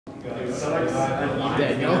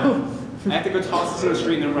Daniel. I have to go toss this in the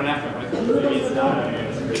street and then run after him.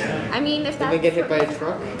 I mean, if that's... Did they get hit by a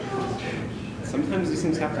truck? Sometimes these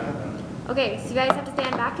things have to happen. Okay, so you guys have to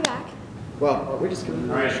stand back to back. Well, we're just going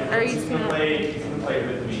to... Alright, Or are you just gonna... play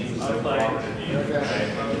with me. I'll play.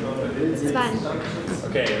 It's fun.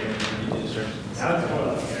 Okay.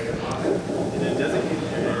 And then designate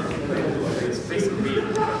it's basically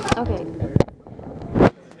Okay.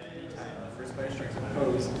 first player strikes a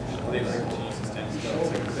pose, they continues to stand still. So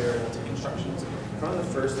player will take instructions from the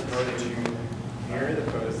first in order to mirror the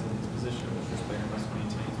pose in its position. The first player must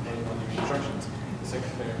maintain its on the instructions. The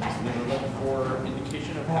second player must never look for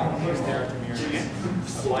indication of how close they are to mirroring it. A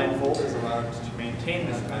blindfold is allowed to maintain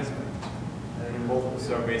this aspect.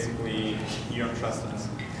 So basically, you don't trust us.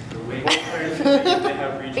 Both players think they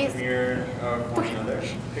have reached the mirror of one another.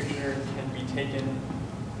 Picture can be taken.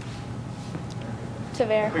 To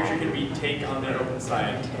verify. Picture can be take on their open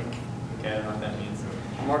side. Okay, I don't know what that means.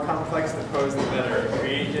 The more complex the pose, the better.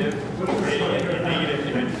 Creative, creating a negative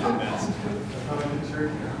image is best.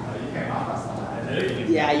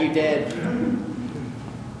 Yeah, you did.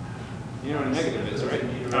 You know what a negative is, right?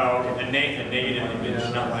 Oh, a negative image,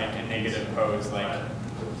 not like a negative pose, like.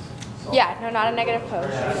 Yeah, no, not a negative pose.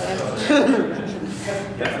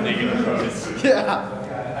 That's a negative pose. Yeah.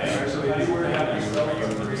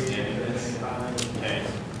 Okay.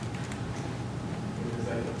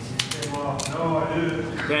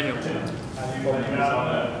 Daniel.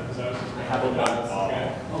 Have a ball.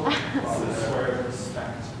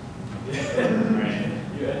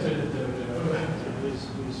 You entered the dojo.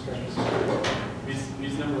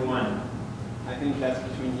 Who's number one? I think that's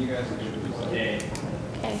between you guys and you. Okay.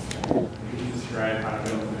 Okay. You can describe how to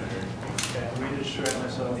build better. Okay, I'm going to destroy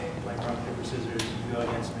myself like rock, paper, scissors. You go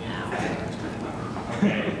against me.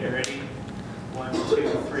 Okay, you ready? 1, 2,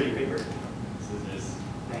 3, paper. Scissors.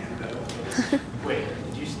 Wait,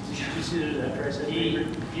 did you scissors after I said paper?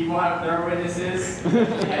 People have their witnesses. You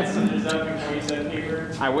had scissors up before you said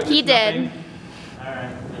paper. I witnessed He did.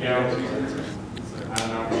 Alright. Go. I don't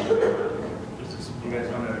know. You guys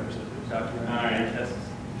want to Alright.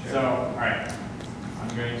 So, alright. I'm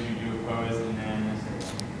going to do a pose and then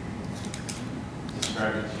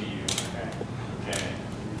describe it to you. Okay.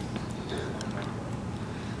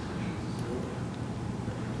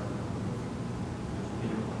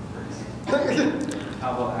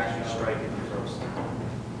 How about actually striking you first?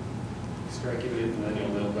 Striking it, and then you'll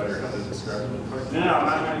know better how to describe it. No, I'm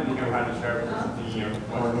not going to know how to describe it.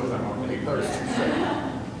 What pose I want to do.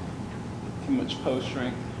 Too much pose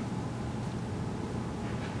strength.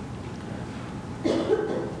 Are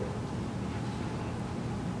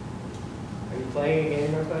you playing a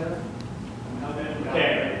game, Rafael?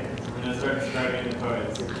 Okay, I'm going to start describing the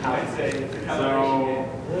pose. So,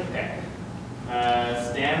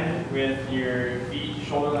 stand with your feet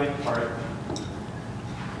shoulder length apart.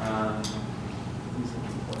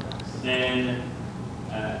 Then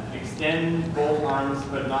extend both arms,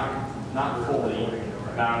 but not fully.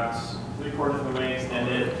 About 3/4 of the way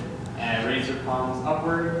extended, and raise your palms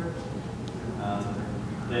upward.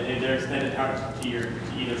 They're extended out to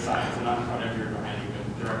either side, so not in front of you or behind you, but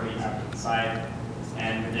directly out to the side.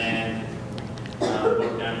 And then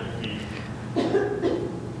look down at your feet.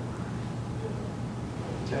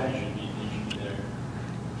 You should be there.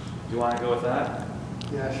 Do you want to go with that?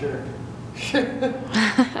 Yeah, sure. I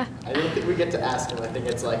don't think we get to ask him. I think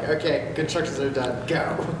it's like, okay, constructions are done,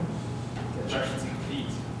 go. Instructions complete.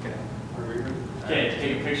 Okay. Okay,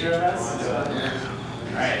 take a picture of us.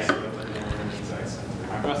 Alright.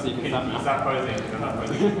 Rusty, you can stop now. Stop posing. I'm not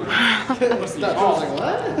posing. Stop. I was like,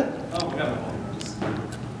 what? Oh, we got it.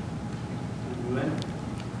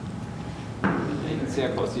 You can see how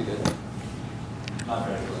close you did. Not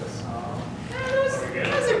very close.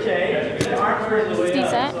 That's okay. The arms were the way up.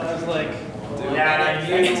 Decent. So I was like, Yeah,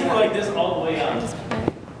 I need to go like this all the way up.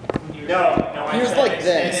 No, I He was said like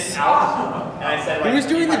extend this. it out, and I said like He was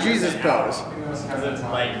doing the 25% Jesus out. pose. Because it's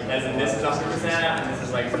like, as in this is 100% and this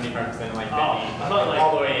is like 75%, like 50, I thought like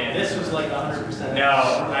all the way in. this was like 100%. No,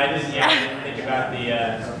 I didn't think about the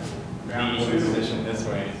position this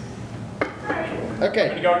way. I'm Okay.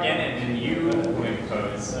 gonna go again, and then you will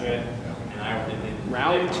pose. Okay. And I will.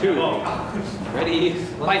 Round 2. Ready,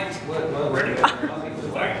 fight.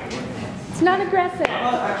 It's not aggressive.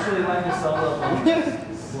 Actually line yourself up on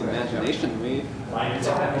imagination, we. Line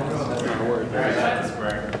yourself up. That's not a word. Alright, that's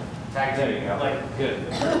square. There you go. Like, good.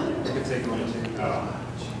 You can take one too. Oh.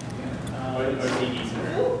 What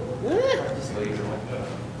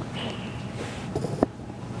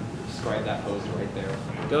Describe that pose right there.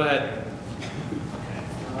 Go ahead.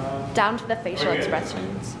 Down to the facial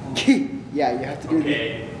expressions. Yeah, you have to do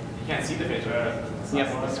Okay. can't see the facial expressions. He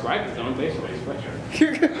has to describe his own facial expression.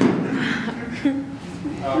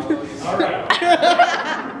 All right.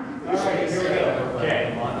 All right, here we go.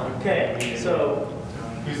 Okay. Okay, so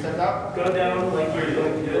Who stepped up? go down like you're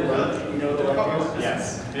going to do a lunge. You know the lunge.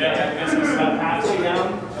 Yes. Yeah, this is about halfway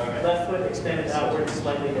down. Left foot extended outward,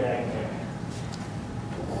 slightly diagonal.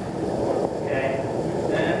 Okay.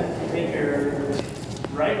 Then take your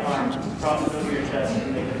right arm, cross it over your chest,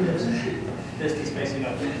 and make a fist. Fist is facing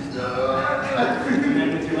up. And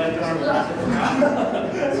then with your left arm, wrap it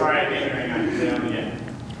around. Sorry, I didn't hang on. Say that again.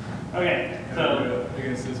 Okay, so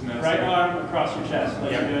Against this mouse. right arm across your chest,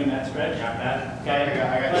 like you're doing that stretch. Got that? Okay.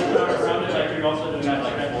 I got Left arm around it, like you're also doing that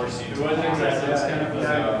stretch. It wasn't aggressive. It's kind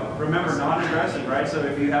of Remember, non-aggressive, right? So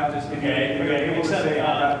if you have to, if Okay, you're okay, able to except, say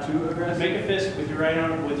I'm not too aggressive. Make a fist with your right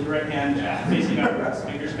arm, with your right hand facing upwards,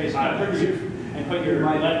 fingers facing upwards, and put your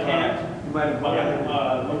left hand, You might have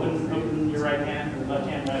open your right hand, or left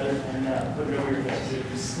hand rather, and put it over your fist.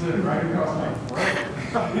 You slid right across my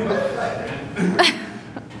throat.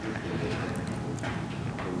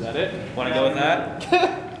 Is that it? Want to go with that?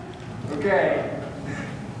 Okay.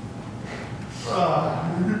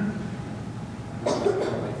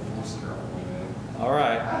 All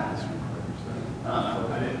right.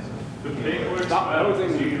 The big words Stop about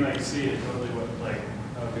nosing. you can like see it totally what like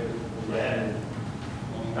yeah.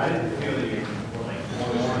 I didn't feel that you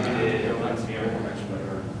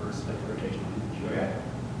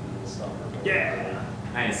Yeah.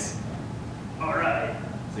 Nice. All right.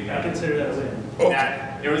 So you I got consider that a win.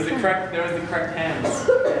 that. There was the correct hands.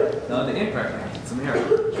 No, the incorrect hand. It's a mirror.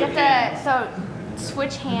 You have to, so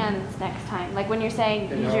switch hands next time. Like when you're saying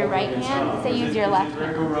use your right hand, say use your left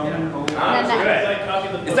hand. And then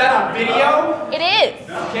that, Is that on video? it is.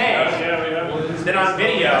 Okay. Yeah, we have Then on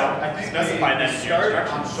video, I think specify that in your start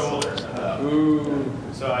on instructions. shoulders. Ooh.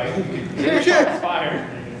 So I Shots fired.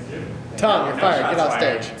 Tom, you're fired. Get off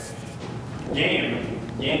Shots stage. Game.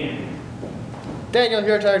 Daniel,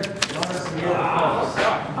 your turn.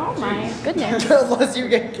 Oh my goodness. Unless you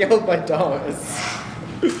get killed by dogs.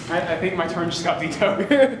 I think my turn just got vetoed.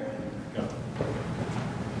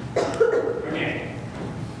 Okay.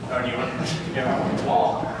 Oh, do you want to get on the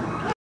wall?